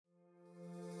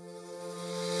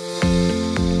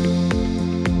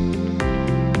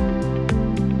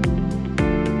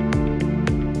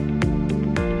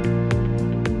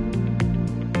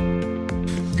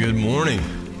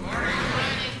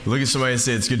Look at somebody and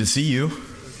say, it's good to see you.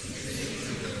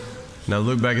 Now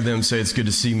look back at them and say, it's good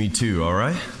to see me too, all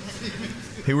right?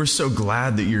 Hey, we're so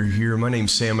glad that you're here. My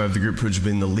name's Sam. I have the great privilege of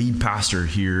being the lead pastor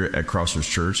here at Crossroads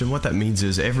Church. And what that means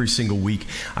is every single week,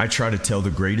 I try to tell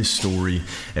the greatest story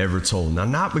ever told. Now,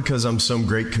 not because I'm some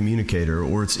great communicator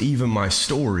or it's even my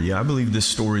story. I believe this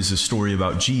story is a story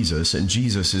about Jesus, and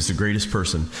Jesus is the greatest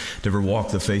person to ever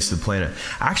walk the face of the planet.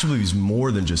 I actually believe he's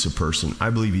more than just a person. I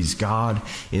believe he's God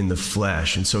in the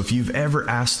flesh. And so if you've ever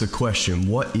asked the question,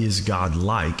 what is God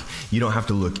like? You don't have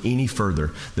to look any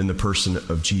further than the person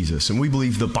of Jesus. And we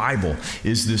believe the Bible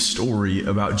is this story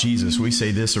about Jesus. We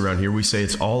say this around here. We say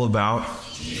it's all about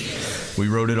Jesus. We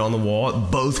wrote it on the wall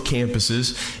at both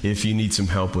campuses if you need some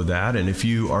help with that. And if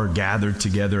you are gathered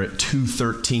together at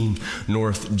 213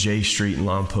 North J Street in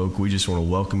Lompoc, we just want to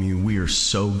welcome you. We are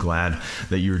so glad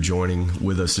that you're joining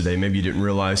with us today. Maybe you didn't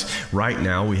realize right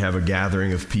now we have a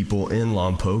gathering of people in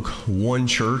Lompoc, one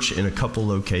church in a couple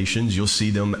locations. You'll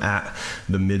see them at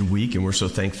the midweek, and we're so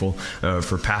thankful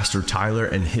for Pastor Tyler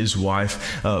and his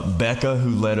wife, Becca, who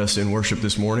led us in worship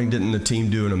this morning. Didn't the team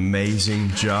do an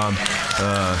amazing job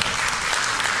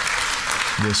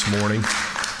this morning?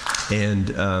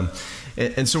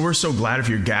 And so we're so glad if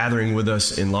you're gathering with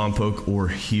us in Lompoc or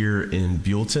here in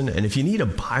Buellton. And if you need a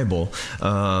Bible,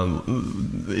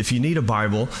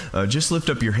 just lift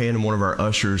up your hand and one of our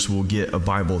ushers will get a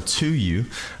Bible to you,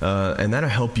 and that'll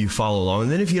help you follow along.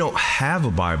 And then if you don't have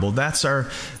a Bible, that's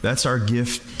our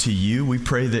gift to you. We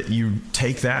pray that you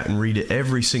take that and read it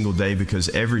every single day, because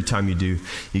every time you do,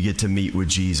 you get to meet with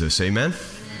Jesus. Amen?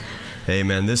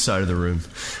 Amen. This side of the room.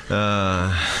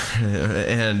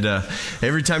 And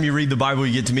every time you read the Bible,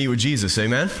 you get to meet with Jesus.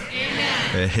 Amen?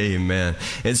 Amen. Amen.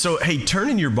 And so, hey, turn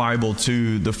in your Bible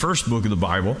to the first book of the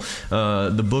Bible,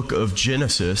 the book of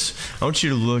Genesis. I want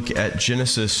you to look at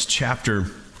Genesis chapter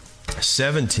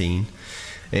 17.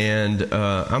 And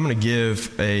I'm going to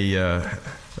give a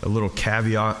little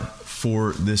caveat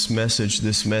for this message.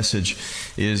 This message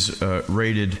is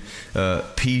rated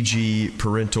PG,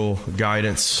 parental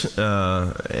guidance,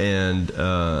 and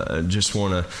just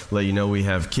want to let you know we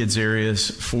have kids areas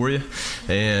for you,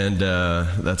 and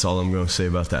that's all I'm going to say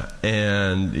about that.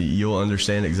 And you'll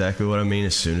understand exactly what I mean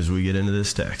as soon as we get into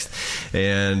this text.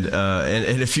 And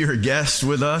if you're a guest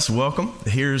with us, welcome.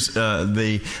 Here's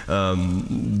the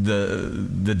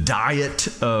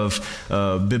diet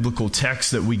of biblical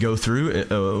text that we go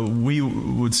through. We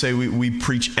would say we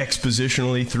preach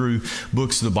expositionally through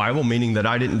books of the Bible, meaning that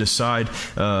I didn't decide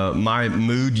my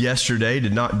mood yesterday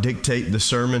did not dictate the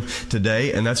sermon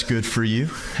today, and that's good for you.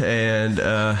 And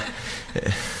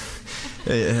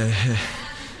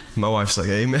my wife's like,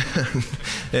 amen.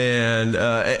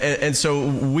 And so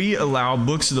we allow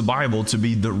books of the Bible to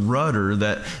be the rudder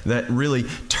that really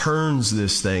turns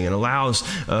this thing and allows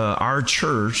our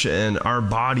church and our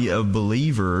body of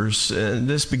believers,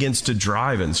 this begins to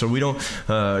drive in. So we don't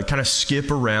kind of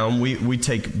skip around. We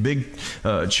take big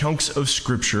chunks of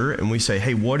Scripture and we say,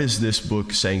 hey, what is this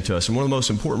book saying to us? And one of the most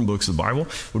important books of the Bible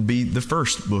would be the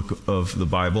first book of the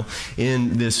Bible.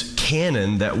 In this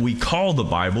canon that we call the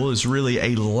Bible is really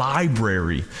a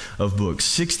library of books,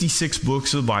 66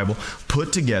 books of the Bible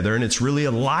put together, and it's really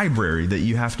a library that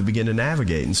you have to begin to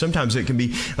navigate. And sometimes it can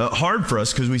be hard for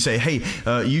us because we say, hey,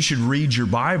 you should read your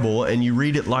Bible, and you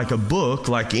read it like a book,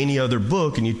 like any other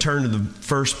book, and you turn to the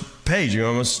first page. I'm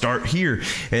going to start here.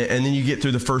 And then you get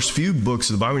through the first few books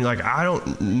of the Bible and you're like, I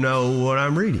don't know what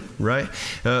I'm reading, right?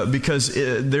 Because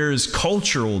there is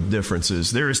cultural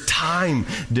differences. There is time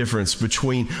difference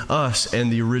between us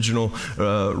and the original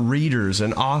readers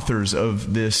and authors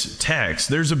of this text.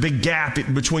 There's a big gap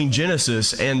between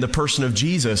Genesis and the person of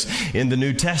Jesus in the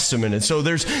New Testament. And so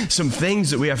there's some things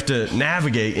that we have to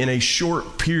navigate in a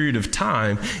short period of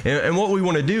time. And what we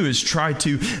want to do is try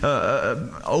to,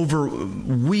 over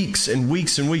weeks and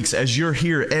weeks and weeks, as you're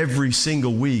here every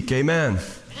single week. Amen.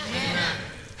 Amen.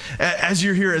 As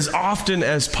you're here as often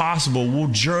as possible, we'll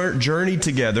journey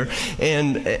together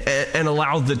and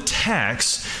allow the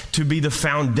text to be the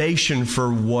foundation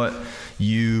for what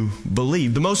you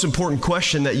believe. The most important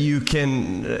question that you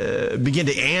can begin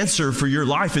to answer for your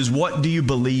life is, what do you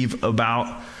believe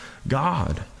about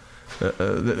God?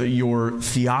 Your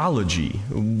theology,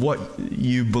 what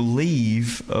you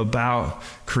believe about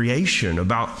creation,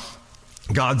 about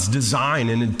God's design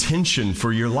and intention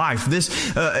for your life. This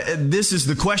is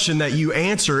the question that you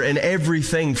answer, and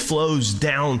everything flows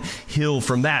downhill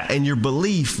from that. And your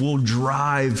belief will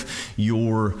drive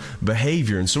your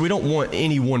behavior. And so we don't want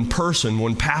any one person,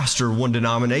 one pastor, one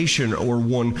denomination, or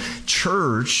one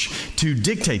church to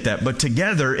dictate that. But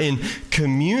together in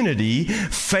community,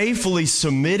 faithfully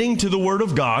submitting to the Word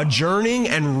of God, journeying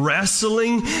and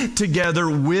wrestling together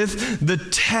with the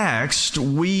text,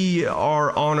 we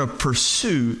are on a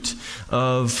pursuit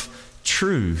of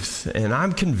truth. And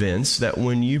I'm convinced that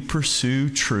when you pursue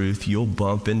truth, you'll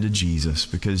bump into Jesus,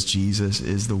 because Jesus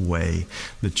is the way,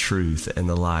 the truth, and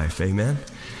the life. Amen?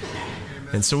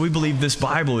 And so we believe this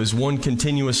Bible is one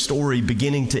continuous story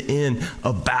beginning to end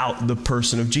about the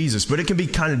person of Jesus. But it can be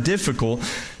kind of difficult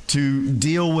to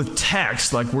deal with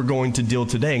text like we're going to deal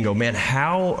today and go, man,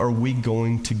 how are we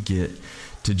going to get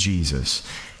to Jesus?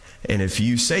 And if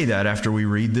you say that after we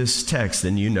read this text,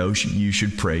 then you know you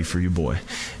should pray for your boy.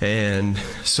 And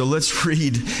so let's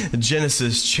read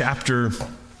Genesis chapter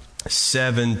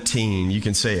 17. You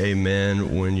can say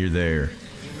amen when you're there.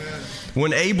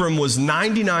 When Abram was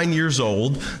 99 years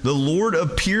old, the Lord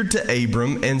appeared to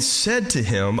Abram and said to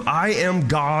him, I am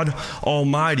God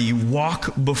Almighty.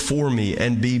 Walk before me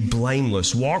and be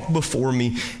blameless. Walk before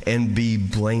me and be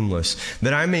blameless,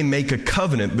 that I may make a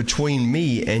covenant between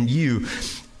me and you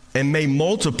and may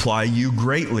multiply you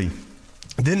greatly.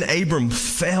 Then Abram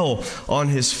fell on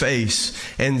his face,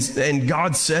 and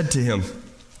God said to him,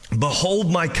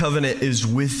 Behold, my covenant is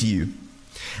with you,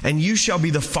 and you shall be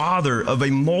the father of a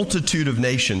multitude of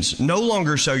nations. No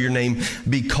longer shall your name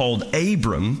be called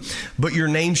Abram, but your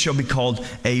name shall be called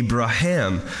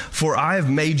Abraham. For I have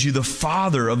made you the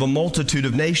father of a multitude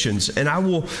of nations, and I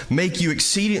will make you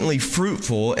exceedingly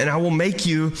fruitful, and I will make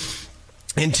you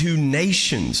into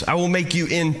nations. I will make you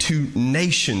into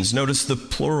nations. Notice the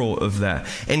plural of that.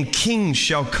 And kings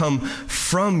shall come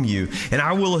from you. And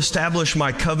I will establish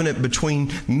my covenant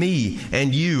between me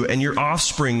and you and your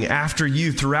offspring after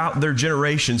you throughout their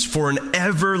generations for an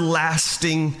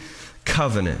everlasting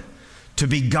covenant, to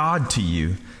be God to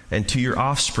you and to your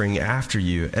offspring after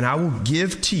you. And I will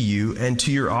give to you and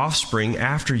to your offspring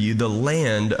after you the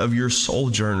land of your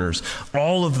sojourners,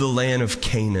 all of the land of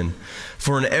Canaan,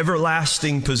 for an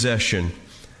everlasting possession,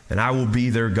 and I will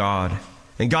be their God.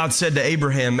 And God said to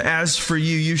Abraham, As for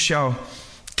you, you shall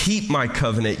keep my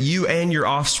covenant, you and your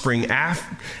offspring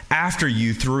after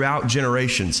you throughout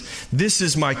generations. This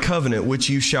is my covenant which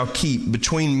you shall keep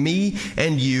between me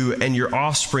and you and your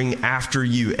offspring after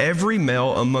you. Every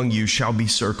male among you shall be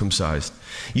circumcised.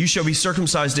 You shall be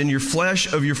circumcised in your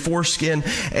flesh of your foreskin,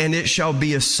 and it shall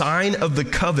be a sign of the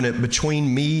covenant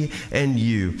between me and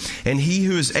you. And he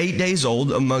who is 8 days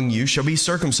old among you shall be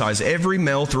circumcised, every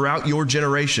male throughout your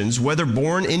generations, whether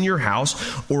born in your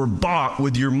house or bought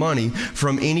with your money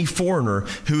from any foreigner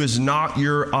who is not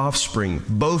your offspring.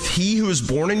 Both he who is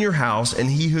born in your house and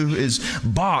he who is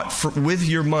bought with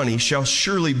your money shall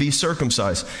surely be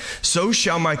circumcised. So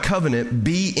shall my covenant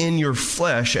be in your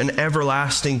flesh, an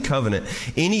everlasting covenant.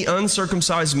 Any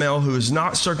uncircumcised male who is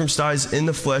not circumcised in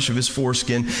the flesh of his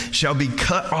foreskin shall be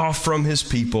cut off from his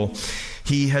people.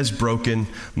 He has broken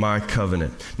my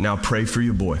covenant. Now pray for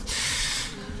your boy.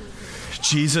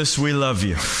 Jesus, we love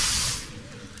you.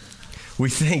 We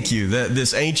thank you that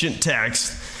this ancient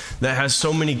text that has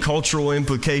so many cultural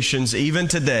implications, even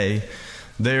today,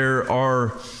 there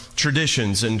are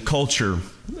traditions and culture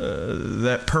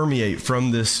that permeate from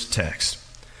this text.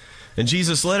 And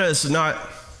Jesus, let us not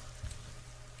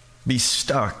be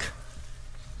stuck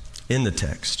in the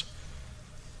text,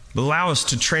 but allow us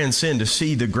to transcend, to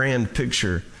see the grand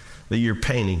picture that you're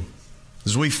painting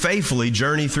as we faithfully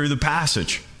journey through the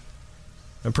passage.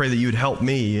 I pray that you would help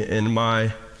me in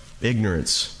my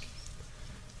ignorance,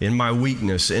 in my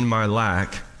weakness, in my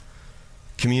lack,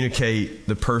 communicate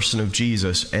the person of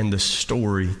Jesus and the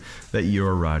story that you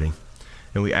are writing.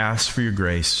 And we ask for your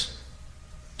grace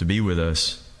to be with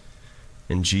us.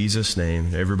 In Jesus'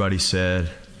 name, everybody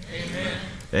said, Amen.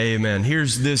 Amen.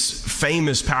 Here's this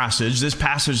famous passage, this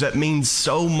passage that means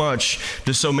so much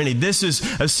to so many. This is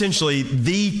essentially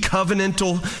the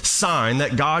covenantal sign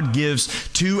that God gives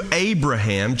to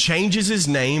Abraham, changes his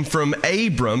name from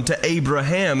Abram to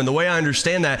Abraham. And the way I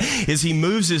understand that is he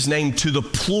moves his name to the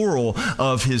plural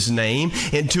of his name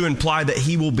and to imply that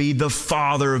he will be the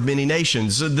father of many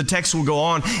nations. The text will go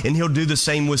on and he'll do the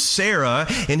same with Sarah,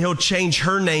 and he'll change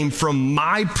her name from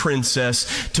my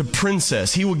princess to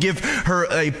princess. He will give her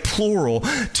a plural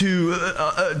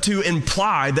to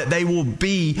imply that they will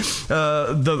be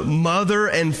the mother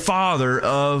and father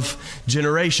of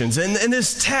generations. And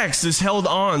this text is held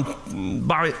on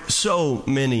by so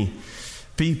many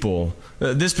people.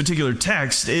 This particular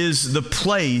text is the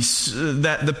place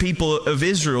that the people of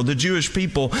Israel, the Jewish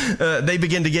people, they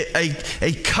begin to get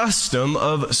a custom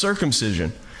of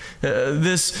circumcision.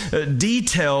 this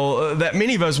detail that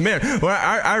many of us, man, when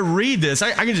I read this,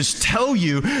 I can just tell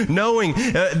you, knowing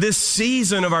this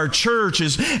season of our church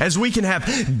is as we can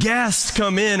have guests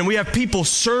come in and we have people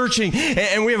searching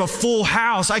and we have a full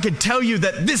house, I can tell you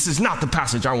that this is not the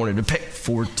passage I wanted to pick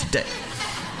for today.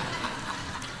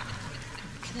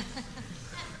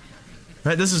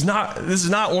 Right, this is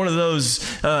not one of those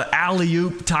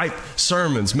alley-oop type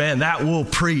sermons, man. That will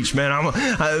preach, man.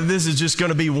 This is just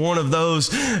going to be one of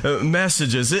those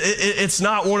messages. It's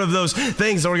not one of those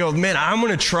things where we go, man, I'm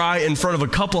going to try in front of a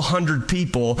couple hundred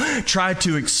people, try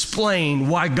to explain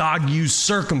why God used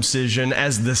circumcision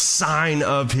as the sign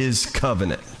of His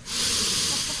covenant.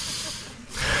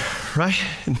 Right?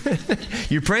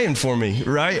 You're praying for me,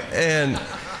 right?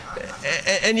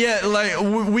 And yet, like,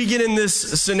 we get in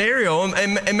this scenario,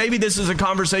 and maybe this is a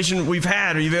conversation we've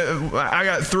had. I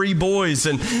got 3 boys,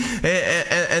 and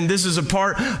this is a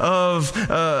part of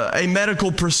a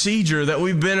medical procedure that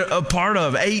we've been a part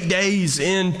of 8 days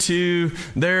into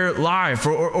their life.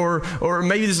 Or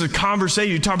maybe this is a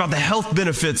conversation, you talk about the health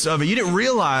benefits of it. You didn't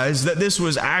realize that this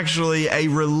was actually a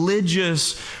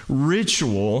religious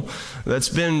ritual that's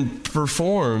been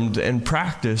performed and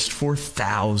practiced for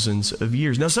thousands of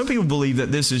years. Now, some people believe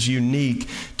that this is unique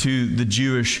to the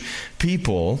Jewish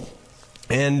people,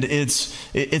 and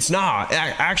it's not.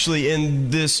 Actually, in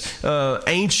this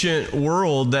ancient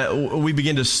world that we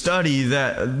begin to study,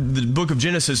 that the book of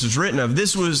Genesis is written of,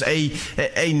 this was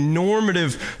a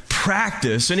normative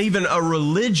practice and even a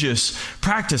religious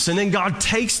practice. And then God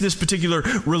takes this particular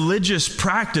religious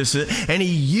practice and He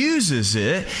uses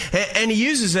it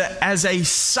as a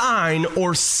sign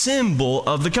or symbol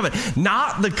of the covenant.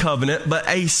 Not the covenant, but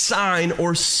a sign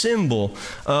or symbol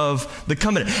of the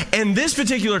covenant. And this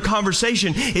particular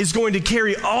conversation is going to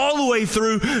carry all the way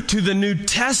through to the New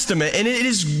Testament, and it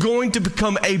is going to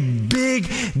become a big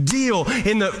deal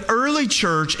in the early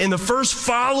church, in the first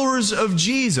followers of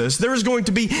Jesus. There is going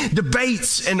to be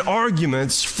debates and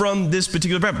arguments from this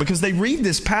particular passage, because they read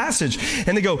this passage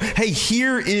and they go, hey,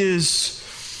 here is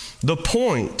the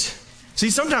point. See,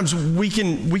 sometimes we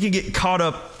can get caught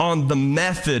up on the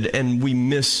method and we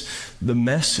miss the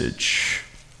message.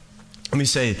 Let me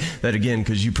say that again,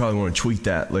 because you probably want to tweet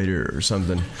that later or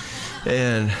something.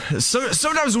 And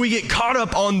sometimes we get caught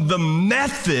up on the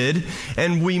method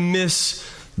and we miss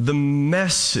the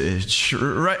message,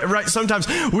 right? Sometimes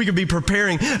we could be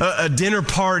preparing a dinner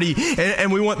party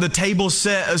and we want the table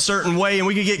set a certain way, and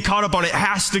we could get caught up on it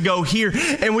has to go here,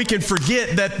 and we can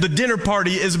forget that the dinner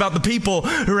party is about the people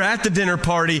who are at the dinner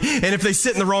party, and if they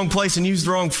sit in the wrong place and use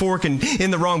the wrong fork and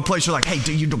in the wrong place, you're like,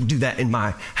 hey, you don't do that in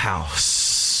my house.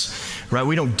 Right?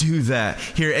 We don't do that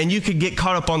here. And you could get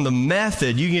caught up on the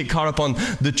method. You can get caught up on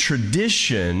the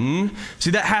tradition.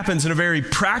 See, that happens in a very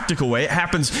practical way. It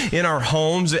happens in our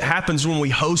homes. It happens when we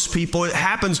host people. It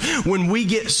happens when we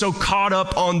get so caught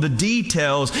up on the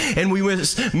details and we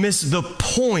miss the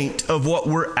point of what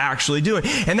we're actually doing.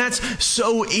 And that's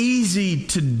so easy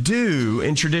to do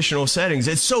in traditional settings.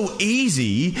 It's so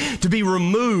easy to be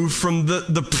removed from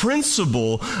the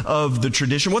principle of the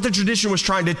tradition, what the tradition was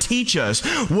trying to teach us,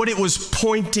 what it was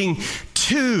pointing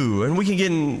to, and we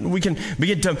can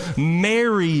begin to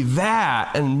marry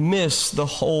that and miss the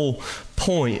whole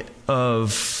point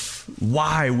of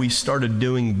why we started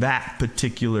doing that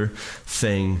particular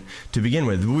thing to begin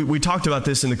with. We talked about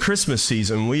this in the Christmas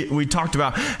season. We talked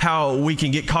about how we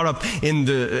can get caught up in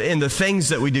the things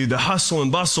that we do, the hustle and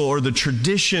bustle, or the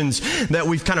traditions that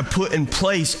we've kind of put in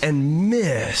place and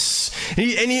miss. And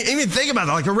you even think about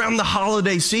that, like around the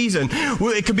holiday season,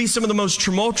 it could be some of the most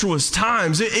tumultuous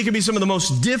times. It could be some of the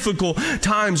most difficult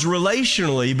times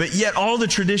relationally, but yet all the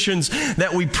traditions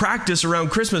that we practice around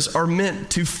Christmas are meant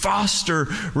to foster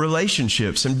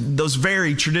relationships. And those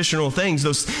very traditional things,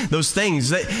 those things,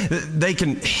 they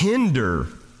can hinder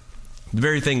the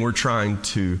very thing we're trying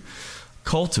to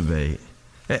cultivate.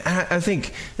 I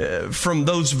think from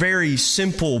those very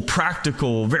simple,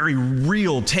 practical, very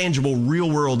real, tangible,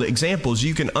 real-world examples,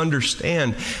 you can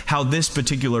understand how this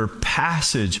particular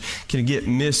passage can get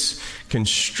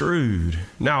misconstrued.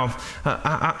 Now,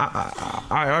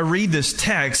 I read this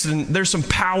text, and there's some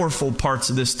powerful parts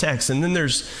of this text, and then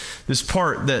there's this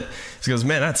part that goes,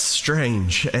 man, that's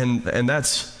strange, and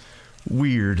that's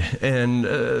weird, and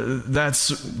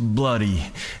that's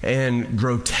bloody and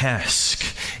grotesque,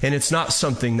 and it's not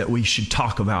something that we should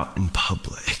talk about in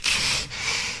public.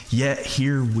 Yet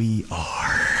here we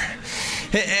are.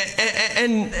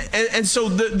 And so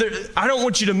I don't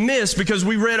want you to miss, because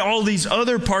we read all these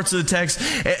other parts of the text,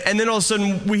 and then all of a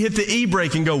sudden we hit the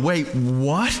e-brake and go, wait,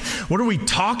 what? What are we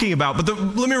talking about? But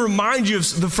let me remind you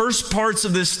of the first parts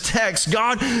of this text.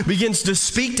 God begins to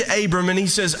speak to Abram, and he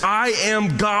says, I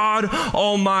am God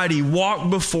Almighty. Walk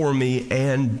before me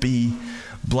and be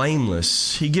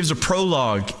blameless. He gives a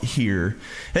prologue here.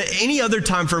 Any other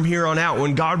time from here on out,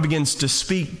 when God begins to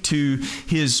speak to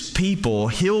his people,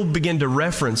 he'll begin to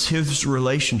reference his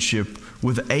relationship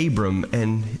with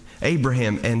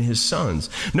Abraham and his sons.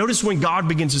 Notice when God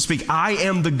begins to speak, I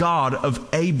am the God of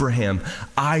Abraham,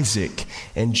 Isaac,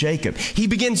 and Jacob. He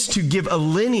begins to give a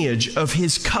lineage of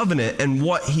his covenant and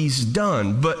what he's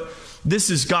done. But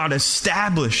this is God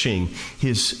establishing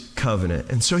his covenant.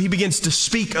 And so he begins to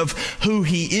speak of who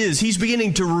he is. He's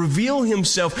beginning to reveal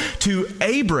himself to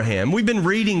Abraham. We've been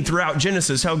reading throughout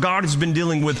Genesis how God has been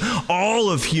dealing with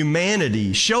all of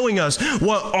humanity, showing us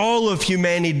what all of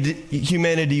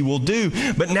humanity will do.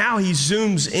 But now he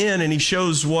zooms in and he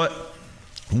shows what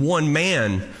one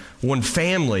man, one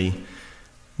family,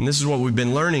 and this is what we've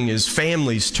been learning, is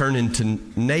families turn into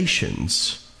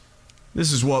nations.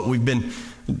 This is what we've been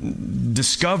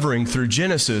discovering through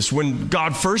Genesis. When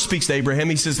God first speaks to Abraham,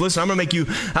 he says, listen, I'm going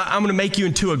to make you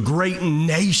into a great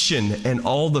nation, and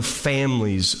all the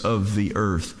families of the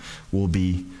earth will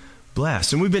be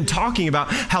blessed. And we've been talking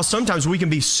about how sometimes we can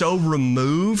be so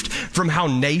removed from how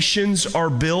nations are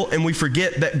built, and we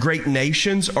forget that great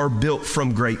nations are built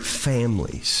from great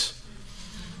families.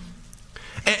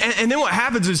 And then what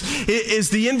happens is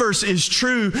the inverse is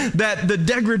true, that the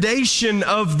degradation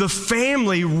of the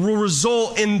family will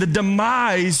result in the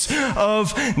demise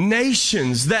of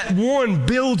nations, that one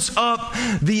builds up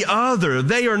the other.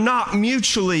 They are not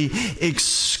mutually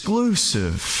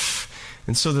exclusive.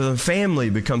 And so the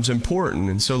family becomes important.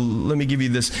 And so let me give you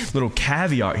this little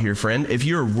caveat here, friend. If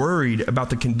you're worried about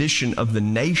the condition of the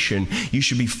nation, you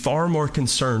should be far more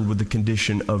concerned with the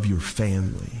condition of your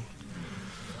family.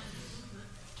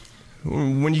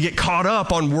 When you get caught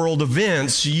up on world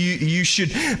events, you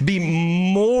should be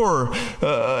even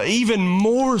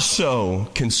more so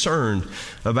concerned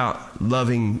about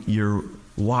loving your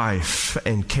wife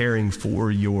and caring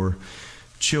for your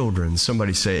children.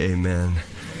 Somebody say amen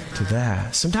to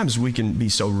that. Sometimes we can be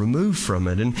so removed from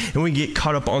it, and we get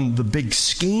caught up on the big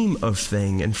scheme of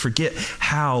thing and forget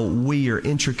how we are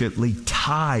intricately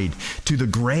tied to the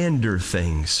grander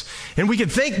things. And we can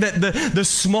think that the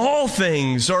small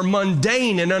things are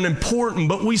mundane and unimportant,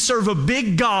 but we serve a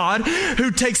big God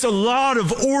who takes a lot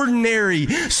of ordinary,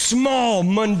 small,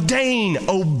 mundane,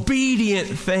 obedient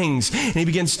things, and he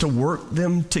begins to work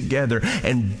them together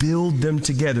and build them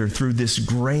together through this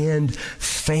grand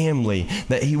family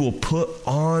that he will put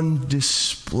on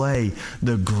display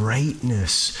the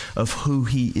greatness of who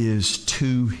he is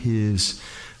to his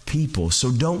people.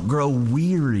 So don't grow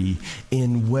weary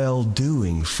in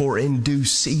well-doing, for in due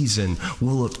season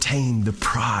we'll obtain the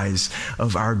prize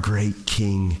of our great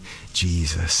King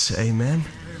Jesus. Amen?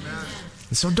 Amen.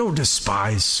 And so don't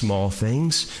despise small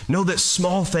things. Know that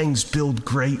small things build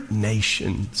great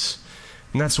nations.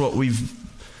 And that's what we've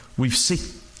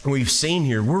seen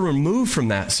here. We're removed from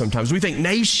that sometimes. We think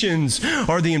nations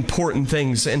are the important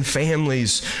things and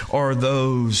families are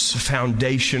those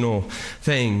foundational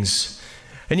things.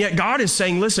 And yet God is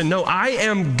saying, listen, no, I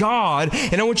am God,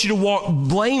 and I want you to walk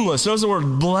blameless. Notice the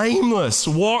word blameless.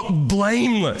 Walk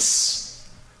blameless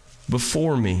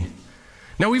before me.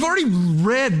 Now, we've already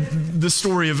read the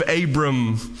story of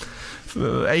Abraham,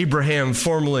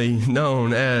 formerly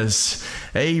known as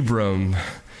Abram.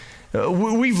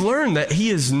 We've learned that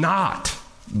he is not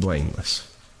blameless.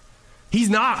 He's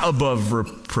not above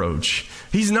reproach.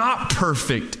 He's not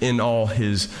perfect in all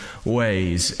his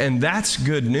ways. And that's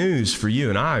good news for you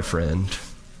and I, friend.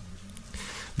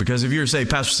 Because if you're to say,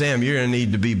 Pastor Sam, you're going to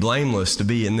need to be blameless to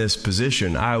be in this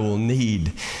position, I will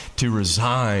need to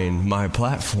resign my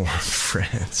platform,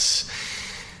 friends.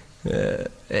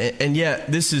 And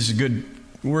yet, this is good.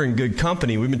 We're in good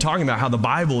company. We've been talking about how the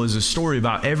Bible is a story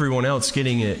about everyone else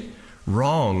getting it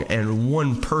wrong and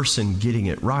one person getting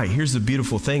it right. Here's the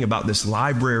beautiful thing about this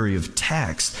library of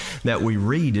text that we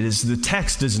read. It is the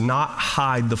text does not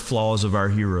hide the flaws of our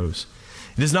heroes.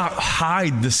 It does not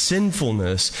hide the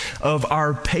sinfulness of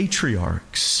our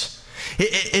patriarchs.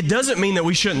 It doesn't mean that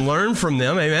we shouldn't learn from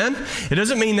them, amen? It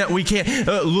doesn't mean that we can't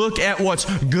look at what's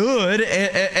good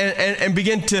and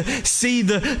begin to see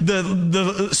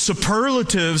the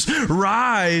superlatives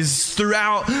rise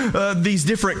throughout these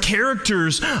different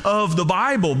characters of the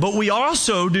Bible. But we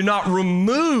also do not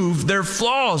remove their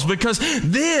flaws, because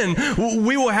then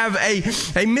we will have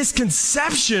a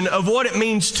misconception of what it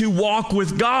means to walk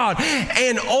with God,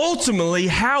 and ultimately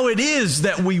how it is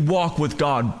that we walk with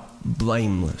God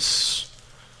blameless.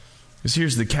 Because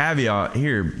here's the caveat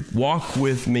here: walk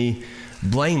with me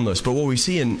blameless. But what we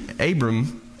see in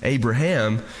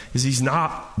Abraham is he's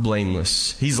not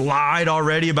blameless. He's lied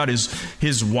already about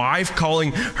his wife,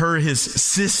 calling her his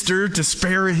sister to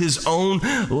spare his own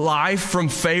life from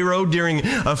Pharaoh during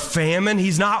a famine.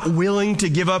 He's not willing to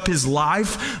give up his life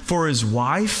for his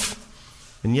wife.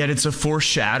 And yet it's a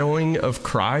foreshadowing of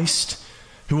Christ,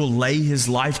 who will lay his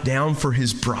life down for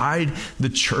his bride, the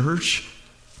church.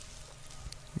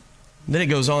 Then it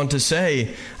goes on to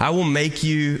say, I will make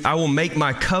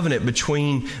my covenant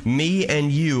between me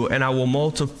and you, and I will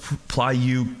multiply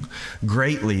you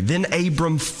greatly. Then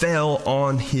Abram fell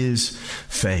on his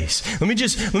face. Let me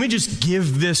just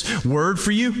give this word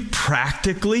for you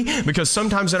practically, because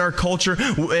sometimes in our culture,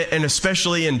 and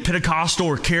especially in Pentecostal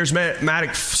or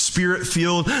charismatic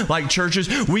spirit-filled like churches,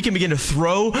 we can begin to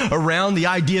throw around the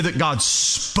idea that God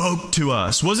spoke to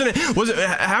us.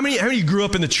 How many of you grew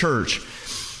up in the church?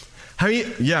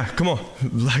 Yeah, come on.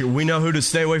 Like, we know who to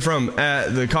stay away from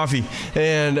at the coffee.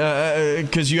 And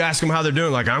because you ask them how they're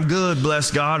doing, like, I'm good, bless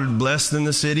God, blessed in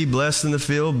the city, blessed in the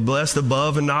field, blessed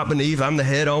above and not beneath. I'm the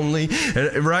head only.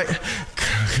 Right?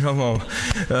 Come on.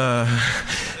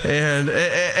 And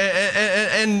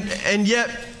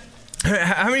yet,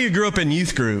 how many of you grew up in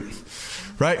youth group?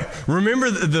 Right?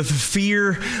 Remember the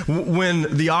fear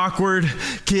when the awkward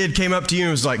kid came up to you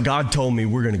and was like, God told me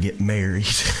we're going to get married.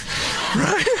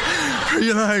 Right?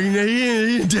 You're like, he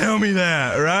didn't tell me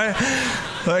that, right?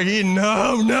 Like,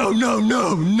 no,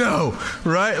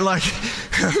 right? Like,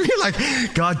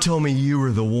 God told me you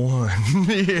were the one.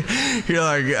 You're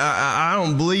like, I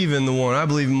don't believe in the one. I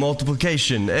believe in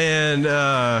multiplication. And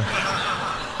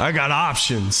I got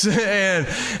options. And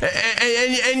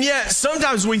yet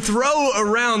sometimes we throw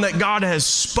around that God has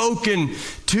spoken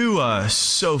to us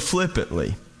so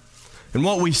flippantly. And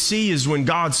what we see is when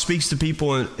God speaks to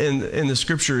people in the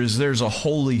scripture is there's a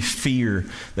holy fear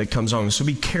that comes on. So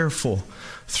be careful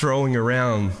throwing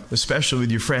around, especially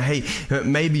with your friend. Hey,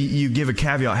 maybe you give a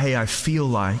caveat. Hey, I feel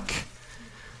like.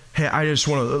 Hey, I just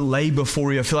want to lay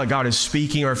before you. I feel like God is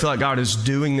speaking, or I feel like God is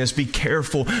doing this. Be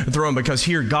careful throwing, because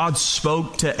here God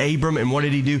spoke to Abram, and what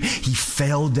did he do? He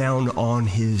fell down on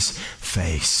his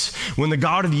face. When the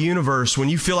God of the universe, when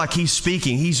you feel like he's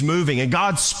speaking, he's moving, and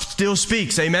God still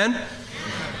speaks. Amen?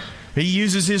 He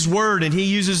uses his word, and he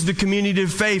uses the community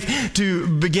of faith to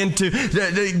begin to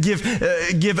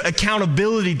give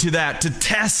accountability to that, to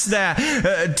test that,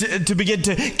 to begin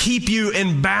to keep you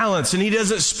in balance. And he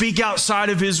doesn't speak outside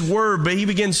of his word, but he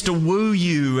begins to woo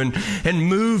you and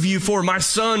move you forward. My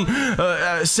son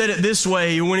said it this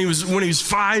way when he was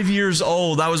 5 years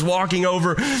old. I was walking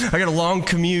over. I got a long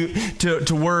commute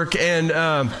to work, and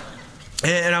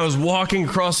I was walking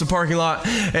across the parking lot,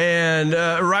 and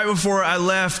right before I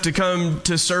left to come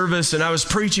to service, and I was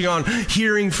preaching on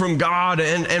hearing from God,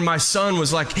 and my son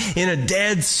was like in a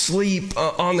dead sleep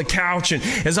on the couch, and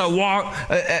as I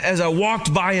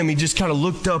walked by him, he just kind of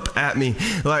looked up at me,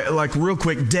 like real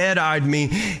quick, dead-eyed me,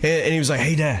 and he was like,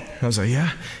 "Hey, Dad." I was like,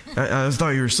 "Yeah." I thought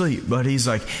you were asleep, but he's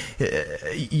like,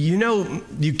 "You know,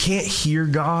 you can't hear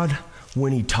God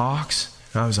when he talks."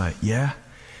 And I was like, "Yeah."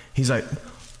 He's like,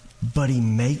 "But he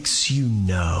makes you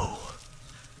know."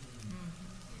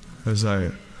 I was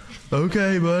like,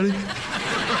 "Okay, buddy."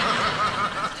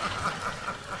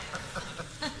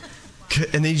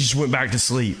 And then he just went back to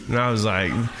sleep. And I was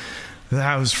like,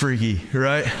 that was freaky,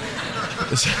 right?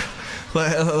 That's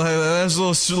a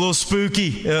little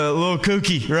spooky, a little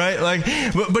kooky, right? Like,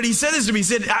 but he said this to me. He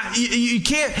said, you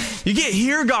can't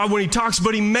hear God when he talks,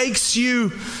 but he makes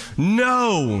you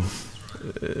know.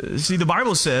 See, the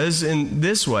Bible says in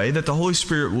this way that the Holy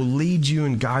Spirit will lead you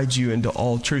and guide you into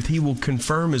all truth. He will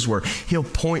confirm his word. He'll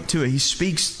point to it. He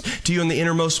speaks to you in the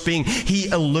innermost being. He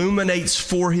illuminates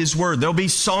for his word. There'll be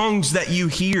songs that you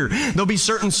hear. There'll be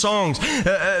certain songs.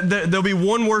 There'll be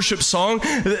one worship song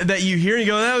that you hear and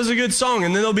you go, that was a good song.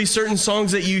 And then there'll be certain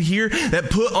songs that you hear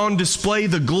that put on display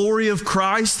the glory of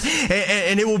Christ.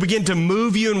 And it will begin to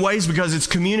move you in ways because it's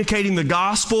communicating the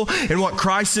gospel and what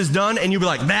Christ has done. And you'll be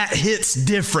like, that hits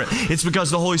different. It's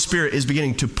because the Holy Spirit is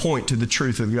beginning to point to the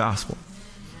truth of the gospel.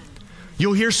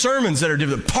 You'll hear sermons that are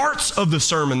different. Parts of the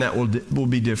sermon that will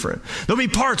be different. There'll be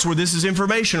parts where this is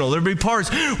informational. There'll be parts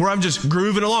where I'm just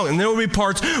grooving along. And there will be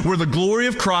parts where the glory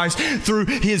of Christ through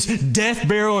his death,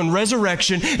 burial, and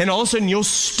resurrection, and all of a sudden you'll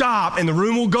stop and the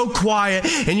room will go quiet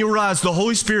and you'll realize the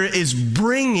Holy Spirit is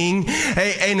bringing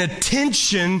an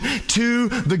attention to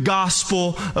the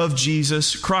gospel of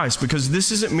Jesus Christ. Because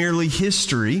this isn't merely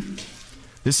history.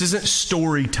 This isn't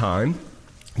story time.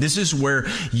 This is where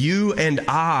you and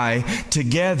I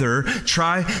together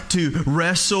try to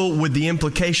wrestle with the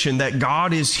implication that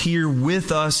God is here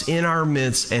with us in our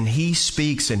midst, and he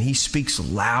speaks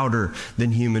louder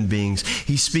than human beings.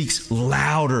 He speaks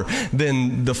louder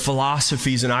than the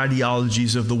philosophies and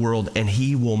ideologies of the world, and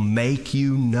he will make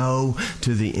you know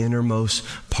to the innermost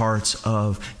parts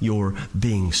of your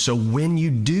being. So when you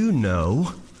do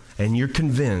know and you're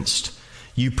convinced,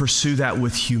 you pursue that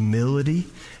with humility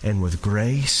and with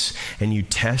grace, and you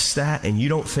test that, and you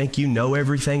don't think you know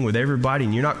everything with everybody,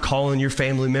 and you're not calling your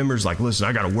family members like, listen,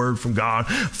 I got a word from God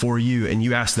for you, and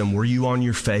you ask them, were you on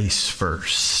your face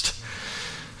first?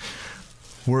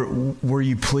 Were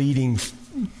you pleading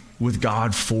with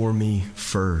God for me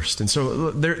first? And so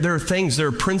there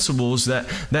are principles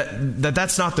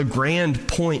that's not the grand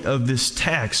point of this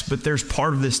text, but there's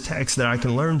part of this text that I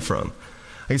can learn from.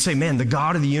 I can say, man, the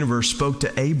God of the universe spoke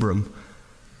to Abram,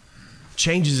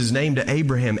 changes his name to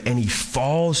Abraham, and he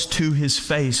falls to his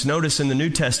face. Notice in the New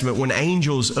Testament, when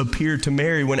angels appear to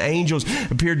Mary, when angels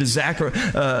appear to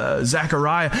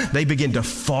Zechariah, they begin to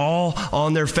fall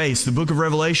on their face. The book of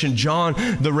Revelation, John,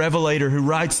 the Revelator who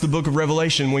writes the book of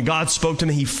Revelation, when God spoke to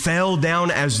him, he fell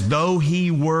down as though he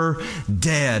were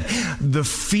dead. The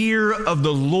fear of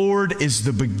the Lord is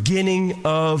the beginning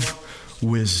of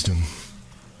wisdom.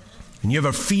 And you have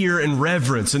a fear and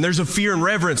reverence. And there's a fear and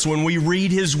reverence when we read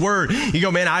his word. You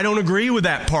go, man, I don't agree with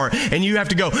that part. And you have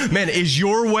to go, man, is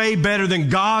your way better than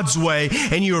God's way?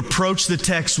 And you approach the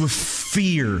text with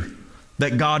fear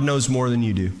that God knows more than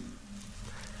you do.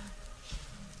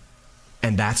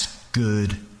 And that's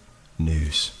good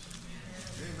news.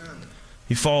 Amen.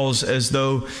 He falls as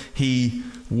though he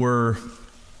were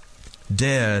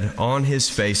dead on his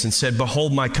face and said,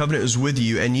 behold, my covenant is with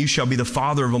you, and you shall be the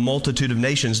father of a multitude of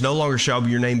nations. No longer shall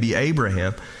your name be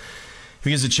Abraham. He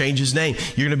begins to change his name.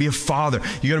 You're going to be a father.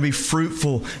 You're going to be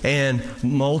fruitful and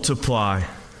multiply.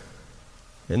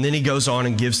 And then he goes on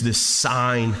and gives this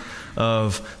sign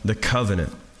of the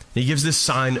covenant. He gives this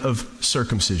sign of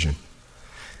circumcision.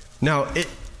 Now,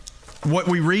 what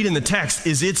we read in the text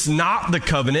is it's not the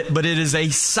covenant, but it is a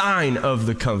sign of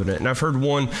the covenant. And I've heard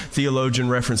one theologian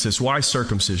reference this. Why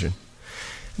circumcision?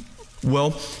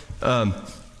 Well,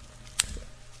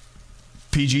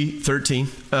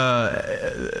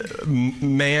 PG-13,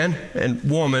 man and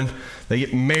woman, they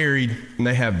get married and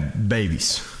they have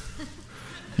babies.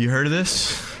 You heard of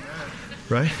this?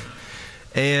 Right?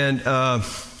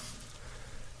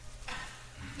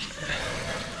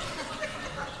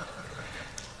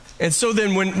 And so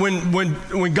then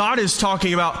when God is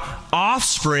talking about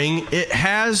offspring, it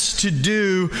has to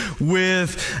do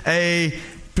with a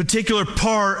particular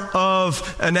part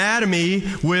of anatomy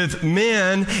with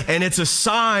men, and it's a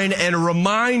sign and a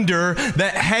reminder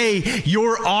that, hey,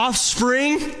 your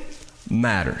offspring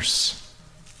matters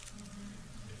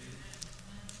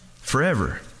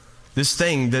forever. This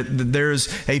thing that there's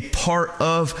a part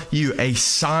of you, a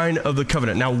sign of the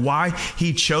covenant. Now, why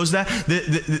he chose that?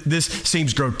 This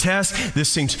seems grotesque. This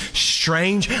seems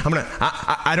strange.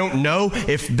 I don't know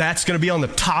if that's going to be on the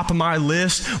top of my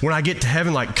list when I get to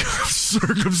heaven, like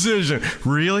circumcision.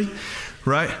 Really?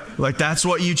 Right? Like that's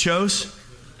what you chose?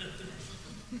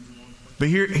 But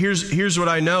here's what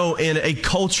I know. In a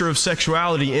culture of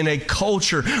sexuality, in a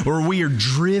culture where we are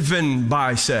driven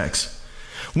by sex,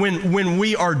 when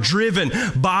we are driven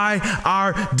by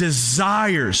our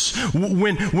desires,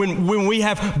 when we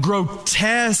have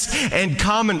grotesque and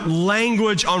common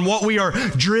language on what we are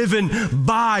driven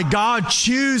by, God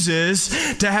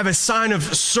chooses to have a sign of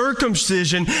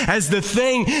circumcision as the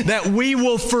thing that we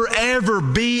will forever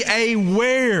be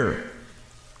aware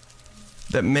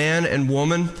that man and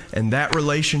woman and that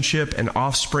relationship and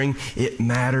offspring, it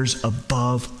matters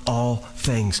above all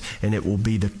things. And it will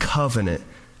be the covenant.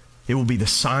 It will be the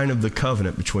sign of the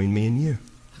covenant between me and you.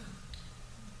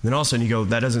 Then all of a sudden you go,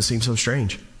 that doesn't seem so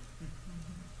strange.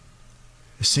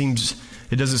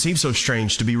 It doesn't seem so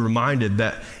strange to be reminded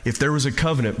that if there was a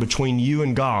covenant between you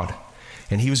and God,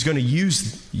 and he was going to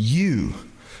use you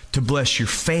to bless your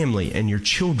family and your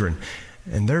children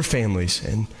and their families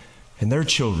and their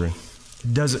children,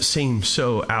 it doesn't seem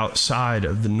so outside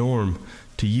of the norm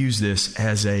to use this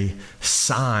as a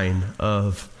sign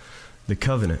of the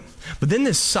covenant. But then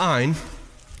this sign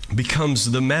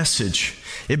becomes the message.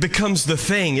 It becomes the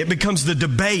thing. It becomes the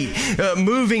debate.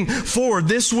 Moving forward,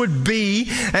 this would be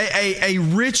a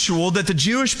ritual that the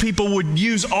Jewish people would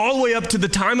use all the way up to the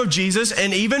time of Jesus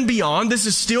and even beyond. This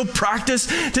is still practiced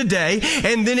today.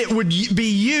 And then it would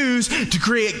be used to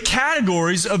create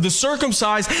categories of the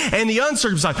circumcised and the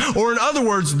uncircumcised. Or in other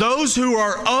words, those who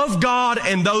are of God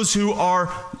and those who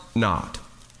are not.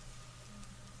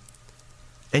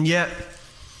 And yet,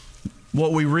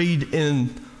 what we read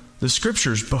in the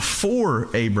scriptures before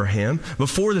Abraham,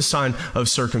 before the sign of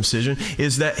circumcision,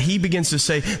 is that he begins to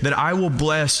say that I will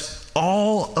bless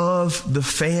all of the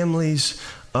families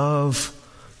of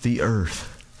the earth.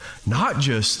 Not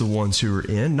just the ones who are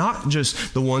in, not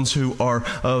just the ones who are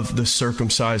of the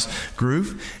circumcised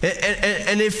group.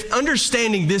 And if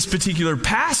understanding this particular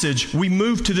passage, we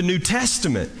move to the New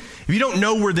Testament. If you don't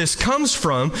know where this comes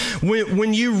from,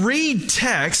 when you read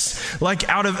texts like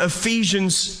out of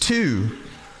Ephesians 2,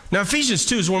 now, Ephesians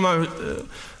 2 is one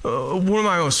of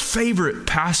my most favorite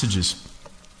passages.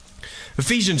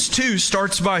 Ephesians 2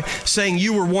 starts by saying,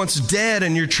 you were once dead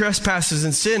in your trespasses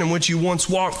and sin in which you once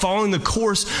walked, following the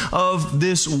course of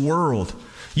this world.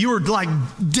 You were like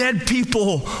dead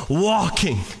people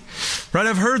walking. Right?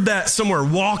 I've heard that somewhere,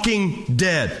 walking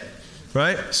dead.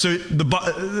 Right? So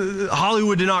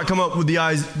Hollywood did not come up with the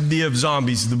idea of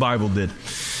zombies, the Bible did.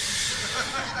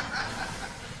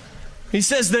 He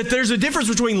says that there's a difference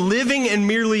between living and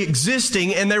merely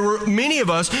existing, and there were many of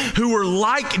us who were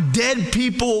like dead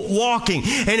people walking.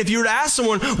 And if you were to ask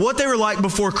someone what they were like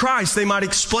before Christ, they might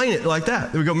explain it like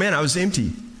that. They would go, man, I was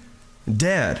empty,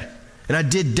 dead, and I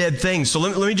did dead things. So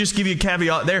let me just give you a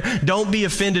caveat there. Don't be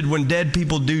offended when dead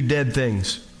people do dead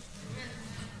things,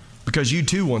 because you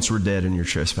too once were dead in your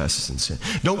trespasses and sin.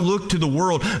 Don't look to the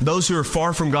world, those who are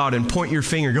far from God, and point your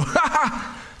finger and go, ha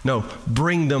ha! No,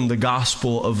 bring them the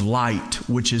gospel of light,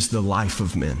 which is the life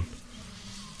of men.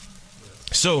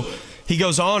 So he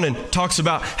goes on and talks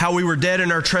about how we were dead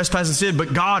in our trespass and sin,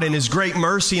 but God in his great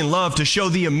mercy and love to show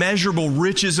the immeasurable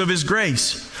riches of his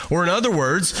grace. Or in other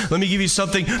words, let me give you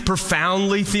something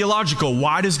profoundly theological.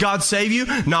 Why does God save you?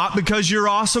 Not because you're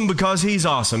awesome, because he's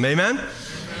awesome. Amen?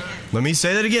 Let me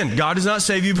say that again. God does not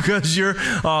save you because you're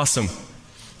awesome,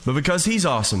 but because he's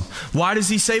awesome. Why does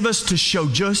he save us? To show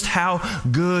just how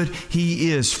good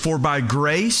he is. For by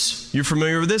grace, you're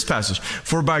familiar with this passage.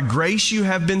 For by grace you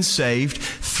have been saved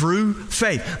through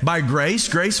faith. By grace,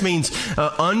 grace means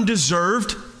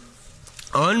undeserved,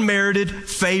 unmerited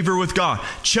favor with God.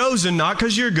 Chosen not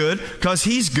because you're good, because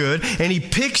he's good, and he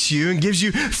picks you and gives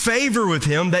you favor with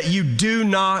him that you do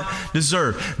not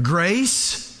deserve.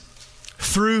 Grace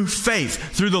through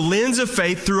faith, through the lens of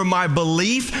faith, through my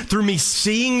belief, through me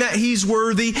seeing that he's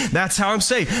worthy. That's how I'm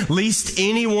saved. Least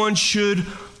anyone should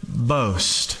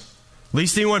boast.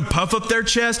 Least anyone puff up their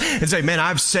chest and say, man,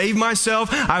 I've saved myself.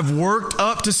 I've worked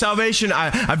up to salvation.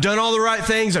 I've done all the right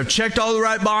things. I've checked all the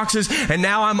right boxes. And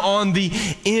now I'm on the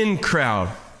in crowd.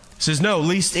 It says, no,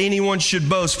 least anyone should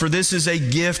boast, for this is a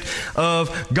gift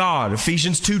of God.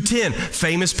 Ephesians 2:10,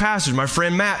 famous passage. My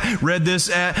friend Matt read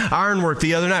this at Ironwork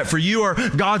the other night. For you are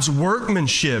God's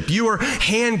workmanship. You are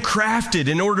handcrafted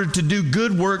in order to do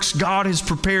good works God has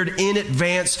prepared in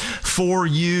advance for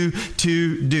you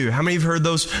to do. How many have heard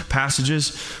those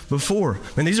passages before?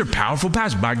 And these are powerful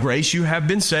passages. By grace you have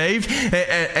been saved,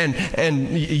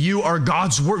 and you are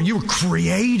God's work. You were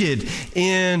created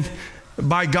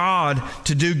by God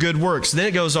to do good works. Then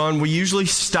it goes on. We usually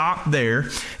stop there,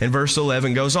 and verse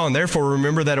 11 goes on. Therefore,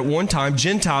 remember that at one time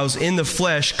Gentiles in the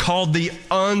flesh called the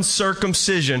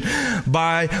uncircumcision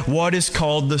by what is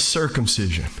called the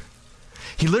circumcision.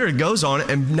 He literally goes on,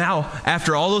 and now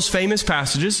after all those famous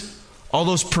passages, all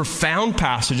those profound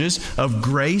passages of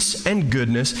grace and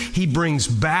goodness, he brings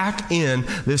back in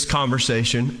this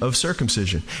conversation of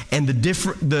circumcision and the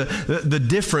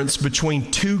difference between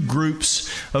two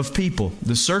groups of people.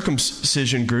 The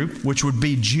circumcision group, which would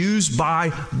be Jews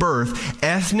by birth,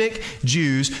 ethnic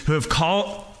Jews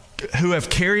who have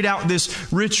carried out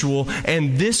this ritual,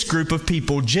 and this group of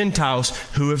people, Gentiles,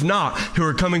 who have not, who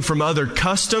are coming from other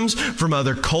customs, from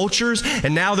other cultures,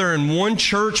 and now they're in one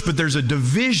church, but there's a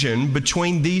division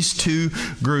between these two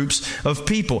groups of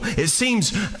people. It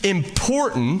seems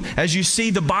important as you see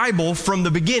the Bible from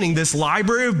the beginning, this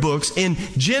library of books in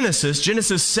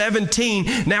Genesis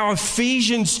 17, now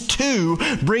Ephesians 2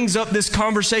 brings up this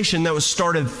conversation that was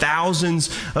started thousands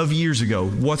of years ago.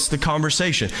 What's the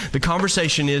conversation? The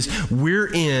conversation is, we're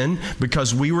in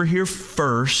because we were here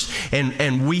first,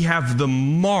 and we have the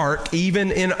mark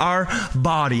even in our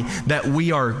body that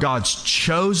we are God's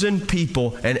chosen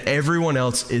people, and everyone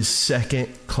else is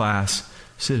second-class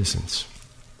citizens.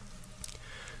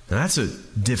 Now, that's a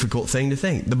difficult thing to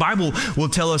think. The Bible will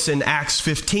tell us in Acts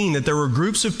 15 that there were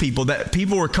groups of people, that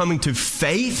people were coming to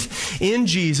faith in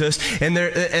Jesus, and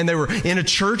they were in a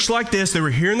church like this. They were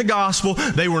hearing the gospel.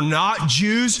 They were not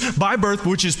Jews by birth,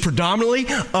 which is predominantly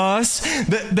us.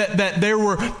 That there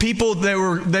were people they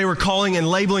were calling and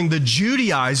labeling the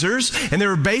Judaizers, and they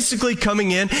were basically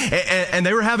coming in and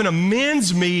they were having a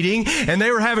men's meeting, and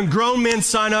they were having grown men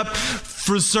sign up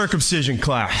for the circumcision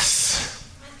class.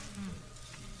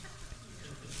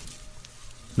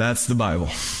 That's the Bible.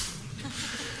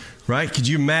 Right? Could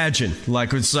you imagine?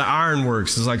 Like it's like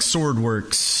ironworks, it's like sword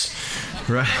works.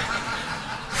 Right?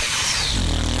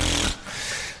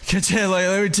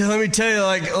 Let me tell you,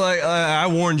 like I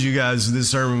warned you guys this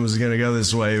sermon was going to go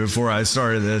this way before I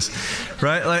started this,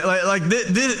 right?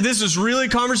 This is really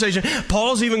conversation.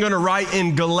 Paul's even going to write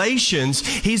in Galatians.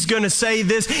 He's going to say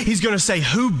this. He's going to say,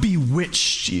 "Who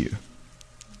bewitched you?"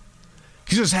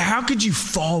 He says, "How could you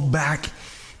fall back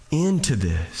into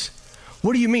this?"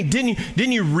 What do you mean?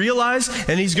 Didn't you realize?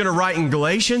 And he's going to write in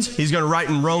Galatians. He's going to write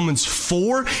in Romans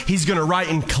 4. He's going to write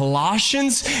in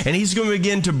Colossians. And he's going to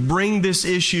begin to bring this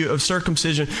issue of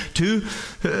circumcision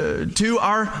to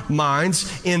our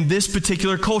minds in this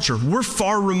particular culture. We're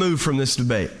far removed from this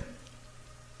debate.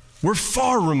 We're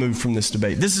far removed from this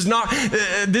debate. This is not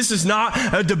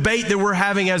a debate that we're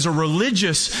having as a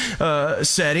religious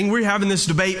setting. We're having this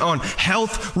debate on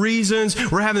health reasons.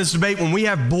 We're having this debate when we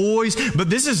have boys.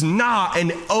 But this is not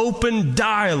an open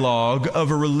dialogue of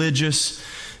a religious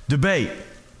debate.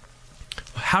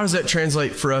 How does that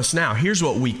translate for us now? Here's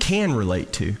what we can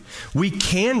relate to. We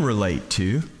can relate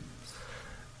to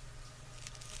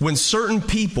when certain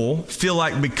people feel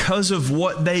like because of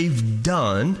what they've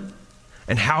done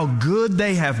and how good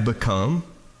they have become,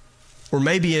 or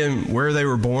maybe in where they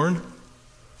were born,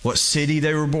 what city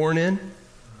they were born in,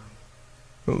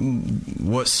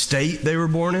 what state they were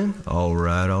born in. All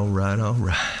right.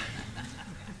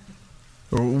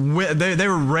 Or they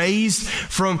were raised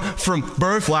from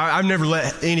birth. Well, I've never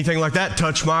let anything like that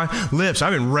touch my lips.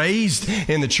 I've been raised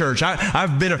in the church.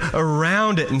 I've been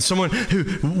around it, and someone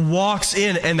who walks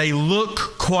in and they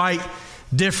look quite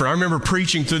different. I remember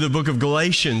preaching through the book of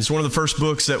Galatians, one of the first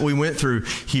books that we went through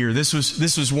here. This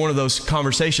was one of those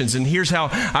conversations, and here's how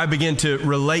I begin to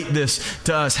relate this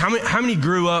to us. How many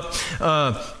grew up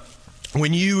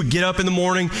when you would get up in the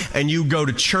morning and you go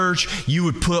to church, you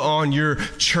would put on your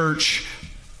church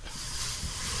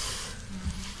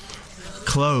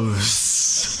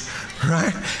clothes,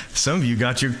 right? Some of you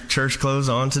got your church clothes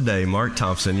on today. Mark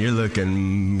Thompson, you're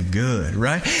looking good,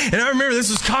 right? And I remember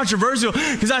this was controversial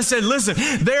because I said, listen,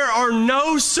 there are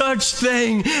no such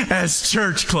thing as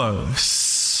church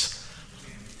clothes.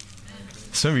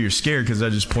 Some of you are scared because I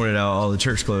just pointed out all the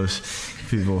church clothes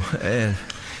people. And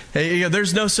hey,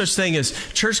 there's no such thing as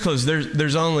church clothes.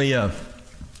 There's only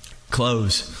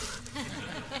clothes.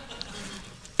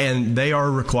 And they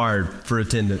are required for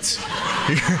attendance.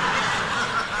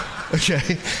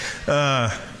 Okay,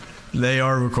 they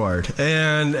are required,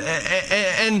 and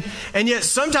yet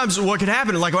sometimes what could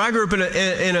happen, like when I grew up in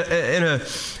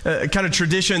a kind of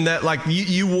tradition that like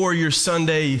you wore your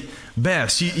Sunday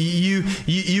best,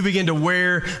 you begin to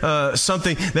wear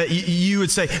something that you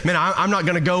would say, man, I'm not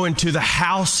going to go into the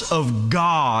house of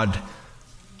God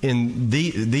in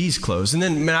these clothes. And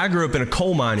then, man, I grew up in a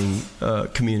coal mining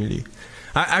community.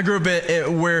 I grew up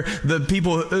where the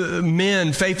people,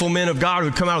 faithful men of God,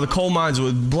 would come out of the coal mines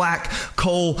with black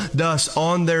coal dust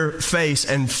on their face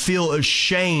and feel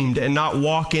ashamed and not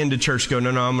walk into church. Go,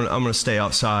 no, I'm going to stay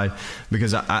outside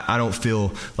because I don't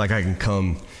feel like I can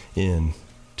come in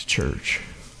to church.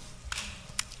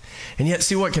 And yet,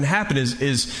 see, what can happen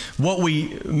is what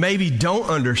we maybe don't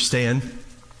understand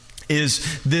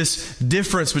is this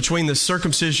difference between the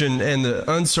circumcision and the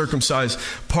uncircumcised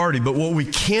party. But what we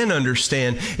can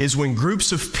understand is when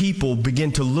groups of people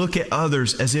begin to look at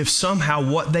others as if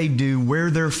somehow what they do, where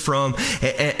they're from,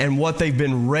 and what they've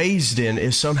been raised in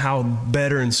is somehow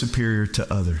better and superior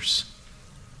to others.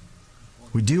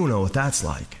 We do know what that's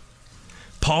like.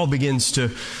 Paul begins to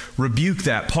rebuke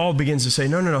that. Paul begins to say,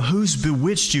 no, who's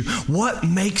bewitched you? What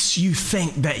makes you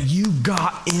think that you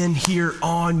got in here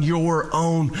on your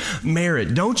own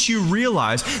merit? Don't you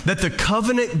realize that the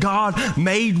covenant God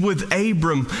made with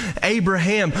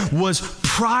Abraham was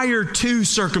prior to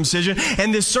circumcision,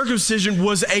 and this circumcision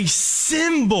was a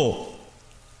symbol?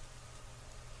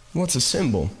 What's a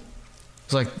symbol?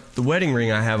 It's like the wedding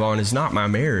ring I have on is not my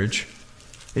marriage.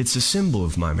 It's a symbol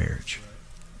of my marriage.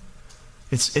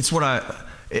 It's what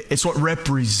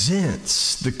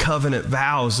represents the covenant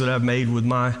vows that I've made with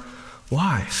my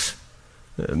wife.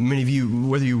 Many of you,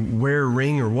 whether you wear a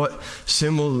ring or what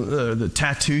symbol, the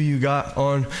tattoo you got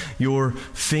on your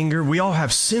finger, we all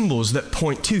have symbols that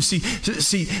point to. See,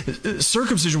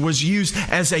 circumcision was used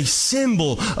as a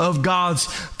symbol of God's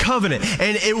covenant,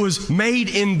 and it was made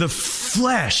in the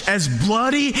flesh, as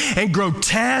bloody and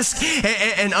grotesque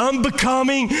and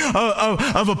unbecoming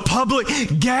of a public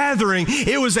gathering.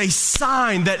 It was a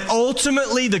sign that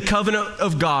ultimately the covenant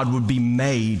of God would be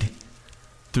made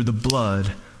through the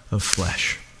blood of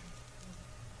flesh.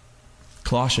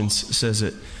 Colossians says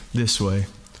it this way.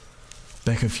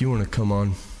 Becca, if you want to come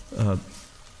on.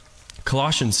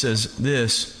 Colossians says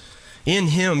this: in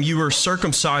him you were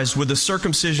circumcised with a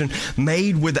circumcision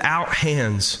made without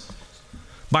hands,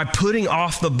 by putting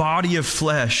off the body of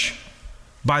flesh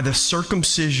by the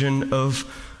circumcision of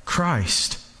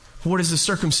Christ. What is the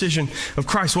circumcision of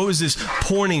Christ? What was this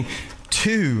pointing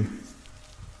to?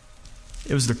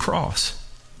 It was the cross.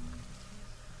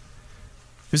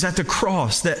 It was at the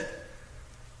cross that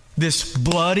this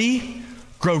bloody,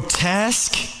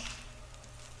 grotesque,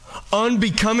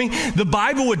 unbecoming, the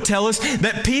Bible would tell us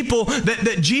that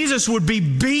that Jesus would be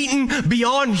beaten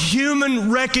beyond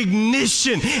human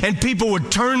recognition, and people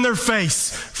would turn their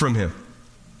face from him.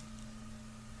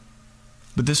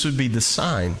 But this would be the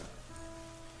sign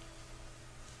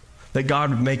that God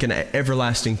would make an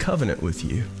everlasting covenant with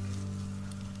you.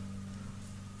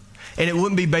 And it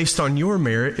wouldn't be based on your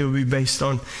merit. It would be based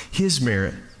on his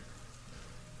merit. It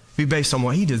would be based on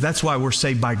what he did. That's why we're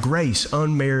saved by grace,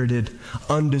 unmerited,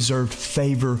 undeserved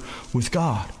favor with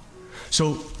God.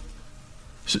 So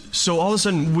all of a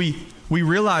sudden we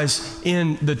realize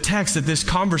in the text that this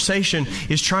conversation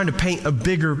is trying to paint a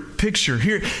bigger picture.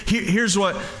 Here's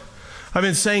what I've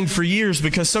been saying for years,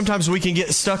 because sometimes we can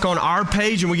get stuck on our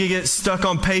page and we can get stuck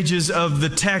on pages of the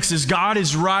text, is God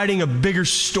is writing a bigger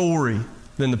story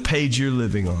than the page you're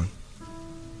living on.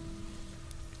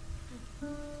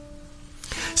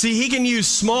 See, he can use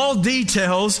small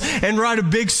details and write a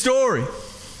big story.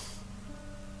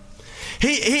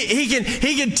 He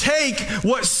can take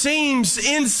what seems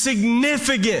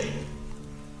insignificant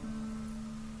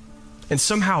and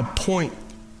somehow point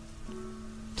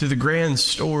to the grand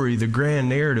story, the grand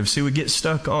narrative. See, we get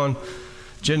stuck on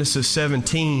Genesis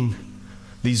 17,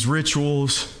 these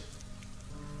rituals,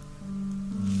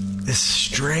 this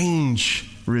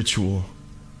strange ritual.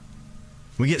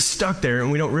 We get stuck there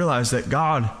and we don't realize that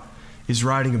God is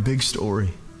writing a big story.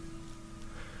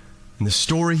 And the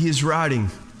story he is writing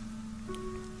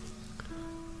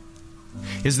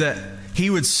is that he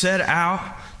would set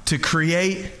out to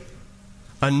create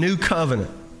a new covenant.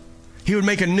 He would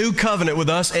make a new covenant with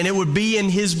us, and it would be in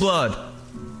his blood.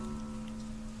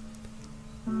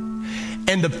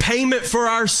 And the payment for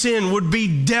our sin would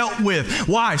be dealt with.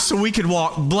 Why? So we could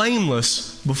walk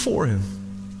blameless before him.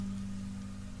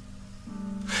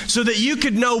 So that you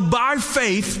could know by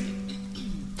faith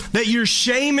that your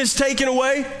shame is taken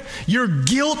away, your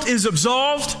guilt is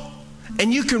absolved,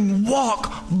 and you can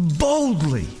walk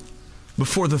boldly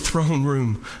before the throne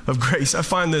room of grace. I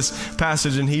find this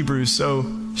passage in Hebrews so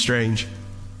strange.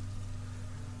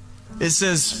 It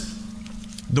says,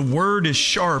 the word is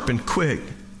sharp and quick,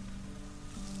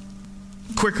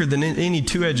 quicker than any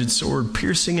two-edged sword,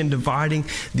 piercing and dividing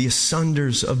the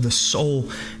asunders of the soul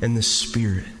and the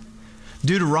spirit.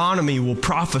 Deuteronomy will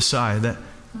prophesy that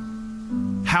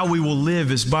how we will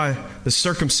live is by the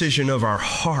circumcision of our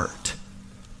heart,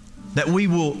 that we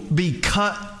will be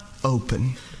cut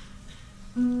open.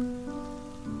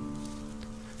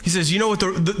 He says, you know what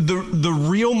the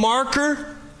real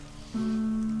marker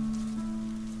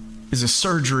is? A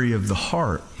surgery of the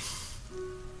heart.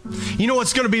 You know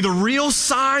what's going to be the real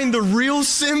sign, the real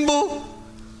symbol?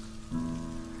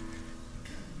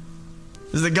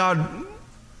 Is that God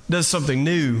does something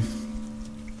new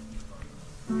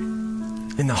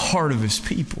in the heart of his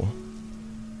people.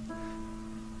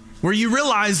 Where you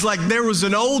realize, like, there was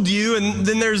an old you and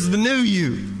then there's the new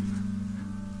you.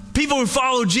 People who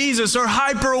follow Jesus are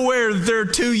hyper aware that there are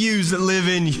two yous that live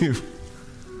in you.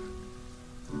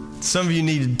 Some of you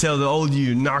need to tell the old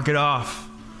you, knock it off.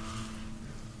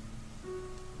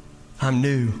 I'm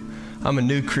new. I'm a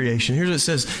new creation. Here's what it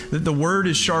says, that the word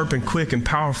is sharp and quick and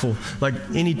powerful, like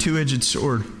any two-edged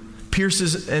sword,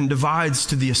 pierces and divides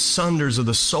to the asunders of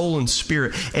the soul and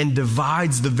spirit, and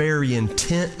divides the very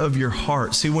intent of your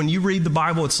heart. See, when you read the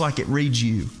Bible, it's like it reads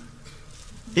you.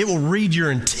 It will read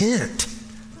your intent,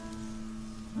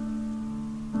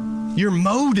 your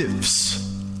motives.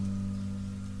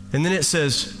 And then it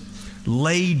says,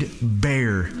 laid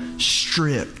bare,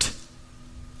 stripped.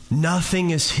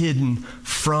 Nothing is hidden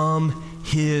from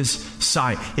his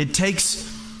sight. It takes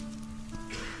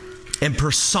and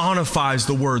personifies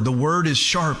the word. The word is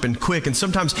sharp and quick. And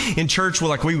sometimes in church,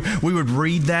 we would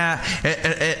read that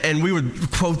and we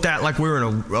would quote that like we were in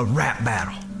a rap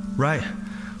battle, right?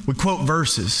 We quote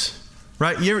verses,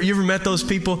 right? You ever met those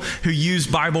people who use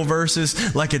Bible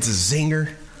verses like it's a zinger?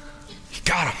 You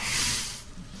got them.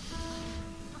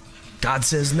 God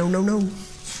says, no, no, no.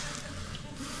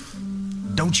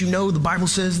 Don't you know the Bible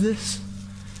says this?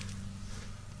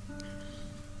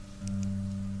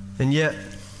 And yet,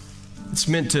 it's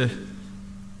meant to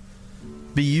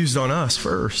be used on us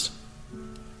first.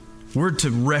 We're to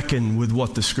reckon with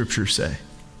what the Scriptures say.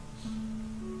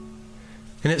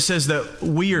 And it says that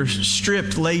we are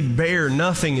stripped, laid bare,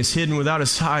 nothing is hidden without a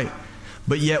sight,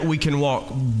 but yet we can walk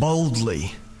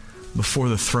boldly before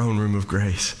the throne room of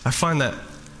grace. I find that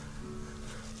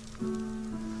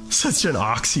such an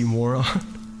oxymoron.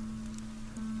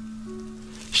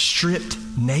 Stripped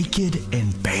naked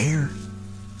and bare,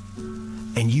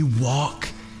 and you walk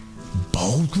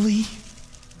boldly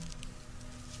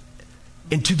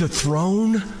into the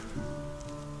throne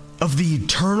of the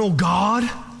eternal God?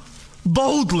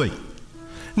 Boldly.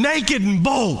 Naked and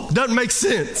bold. Doesn't make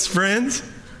sense, friends.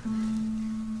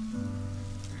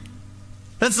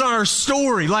 That's not our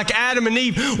story. Like Adam and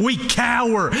Eve, we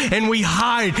cower and we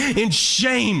hide in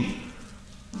shame.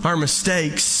 Our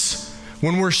mistakes,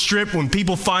 when we're stripped, when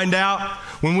people find out,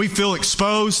 when we feel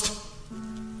exposed.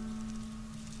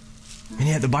 And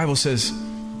yet the Bible says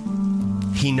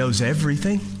He knows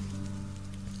everything.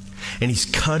 And He's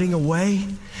cutting away.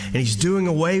 And He's doing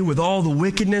away with all the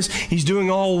wickedness. He's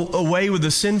doing away with the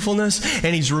sinfulness.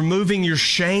 And He's removing your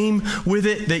shame with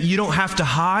it, that you don't have to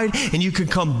hide. And you can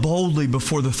come boldly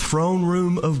before the throne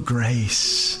room of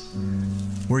grace,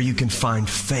 where you can find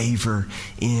favor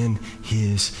in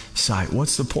His sight.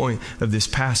 What's the point of this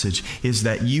passage? Is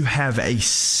that you have a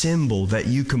symbol that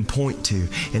you can point to.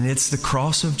 And it's the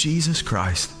cross of Jesus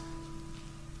Christ.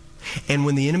 And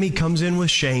when the enemy comes in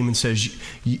with shame and says,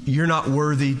 you're not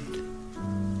worthy,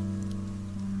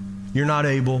 you're not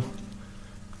able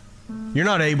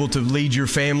to lead your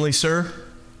family, sir.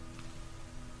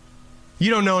 You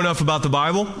don't know enough about the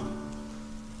Bible.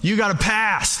 You got a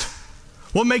past.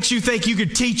 What makes you think you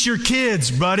could teach your kids,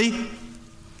 buddy?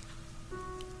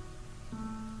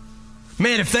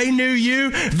 Man, if they knew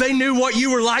you, if they knew what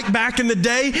you were like back in the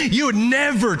day, you would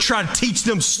never try to teach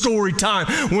them story time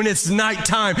when it's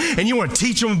nighttime and you want to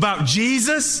teach them about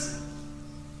Jesus.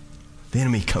 The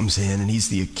enemy comes in and he's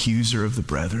the accuser of the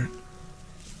brethren.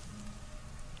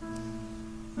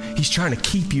 He's trying to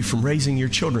keep you from raising your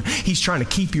children. He's trying to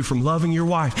keep you from loving your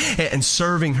wife and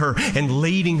serving her and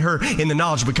leading her in the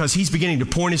knowledge, because he's beginning to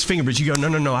point his finger. But you go, no,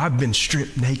 no, no, I've been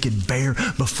stripped naked, bare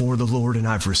before the Lord, and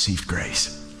I've received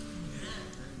grace.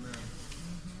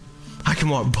 I can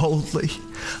walk boldly,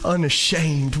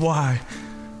 unashamed. Why?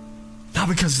 Not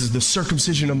because of the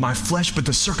circumcision of my flesh, but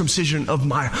the circumcision of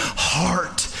my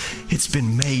heart. It's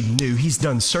been made new. He's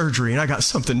done surgery, and I got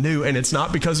something new, and it's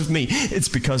not because of me. It's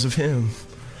because of Him.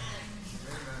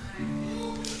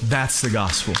 That's the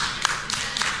gospel.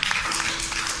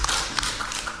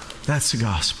 That's the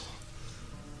gospel.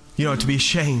 You don't have to be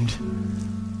ashamed.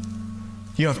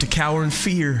 You don't have to cower in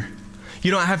fear.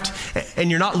 You don't have to,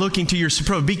 and you're not looking to your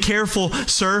superb. Be careful,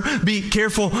 sir. Be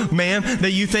careful, ma'am,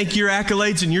 that you think your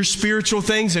accolades and your spiritual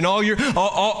things and all your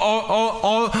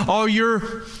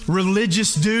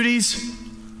religious duties.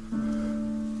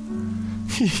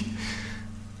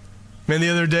 Man, the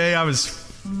other day I was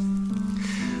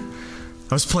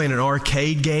playing an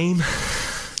arcade game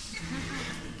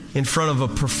in front of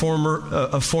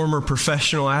a former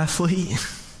professional athlete.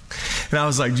 And I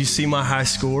was like, "Do you see my high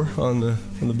score on the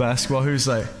basketball?" He was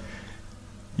like,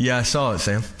 "Yeah, I saw it,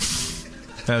 Sam.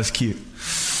 That was cute.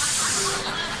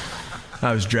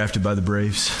 I was drafted by the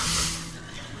Braves."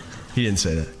 He didn't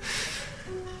say that.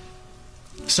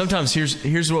 Sometimes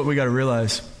here's what we got to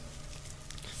realize.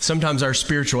 Sometimes our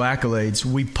spiritual accolades,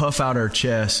 we puff out our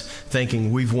chest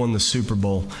thinking we've won the Super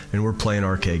Bowl and we're playing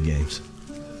arcade games.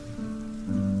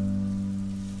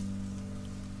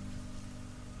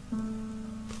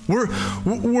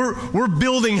 We're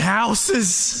building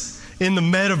houses in the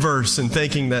metaverse and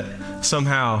thinking that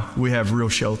somehow we have real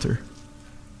shelter.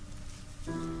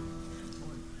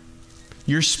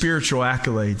 Your spiritual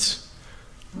accolades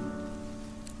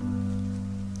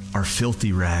are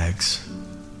filthy rags.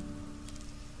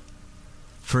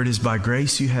 For it is by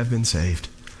grace you have been saved,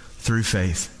 through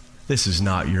faith. This is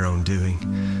not your own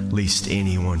doing, lest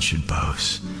anyone should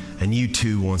boast. And you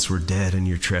too once were dead in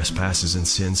your trespasses and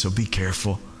sins, so be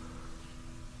careful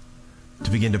to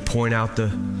begin to point out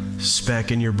the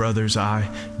speck in your brother's eye.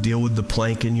 Deal with the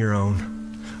plank in your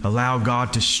own. Allow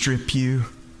God to strip you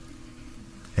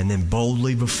and then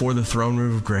boldly before the throne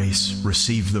room of grace,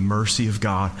 receive the mercy of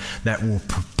God that will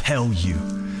propel you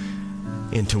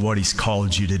into what He's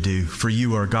called you to do. For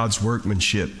you are God's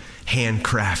workmanship,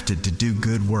 handcrafted to do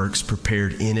good works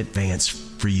prepared in advance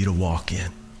for you to walk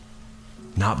in.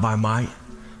 Not by might,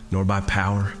 nor by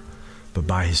power, but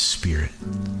by His Spirit,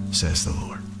 says the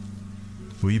Lord.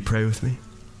 Will you pray with me?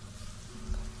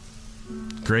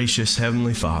 Gracious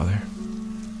Heavenly Father,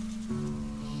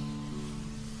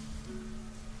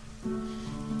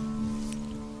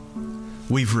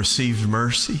 we've received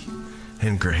mercy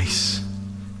and grace.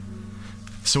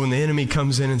 So when the enemy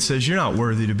comes in and says, you're not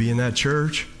worthy to be in that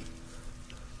church,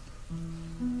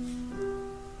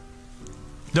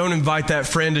 don't invite that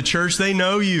friend to church. They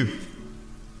know you.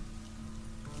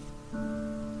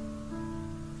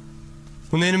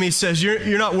 When the enemy says,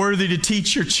 you're not worthy to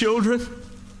teach your children,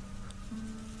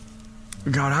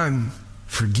 God, I'm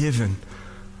forgiven,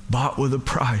 bought with a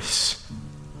price.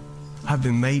 I've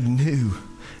been made new,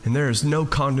 and there is no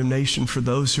condemnation for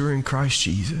those who are in Christ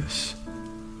Jesus.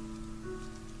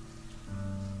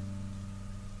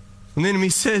 When the enemy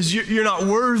says, you're not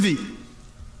worthy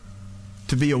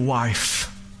to be a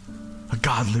wife, a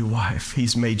godly wife,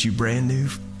 He's made you brand new.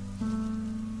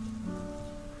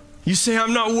 You say,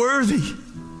 I'm not worthy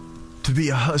to be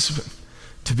a husband,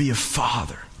 to be a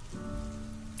father.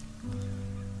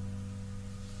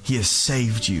 He has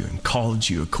saved you and called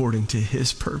you according to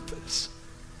His purpose.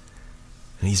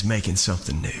 And He's making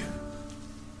something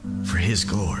new for His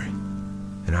glory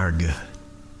and our good.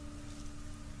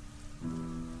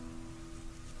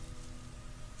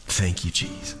 Thank you,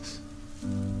 Jesus.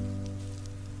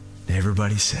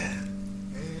 Everybody said,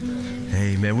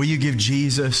 Amen. Will you give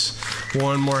Jesus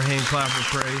one more hand clap of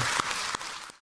praise?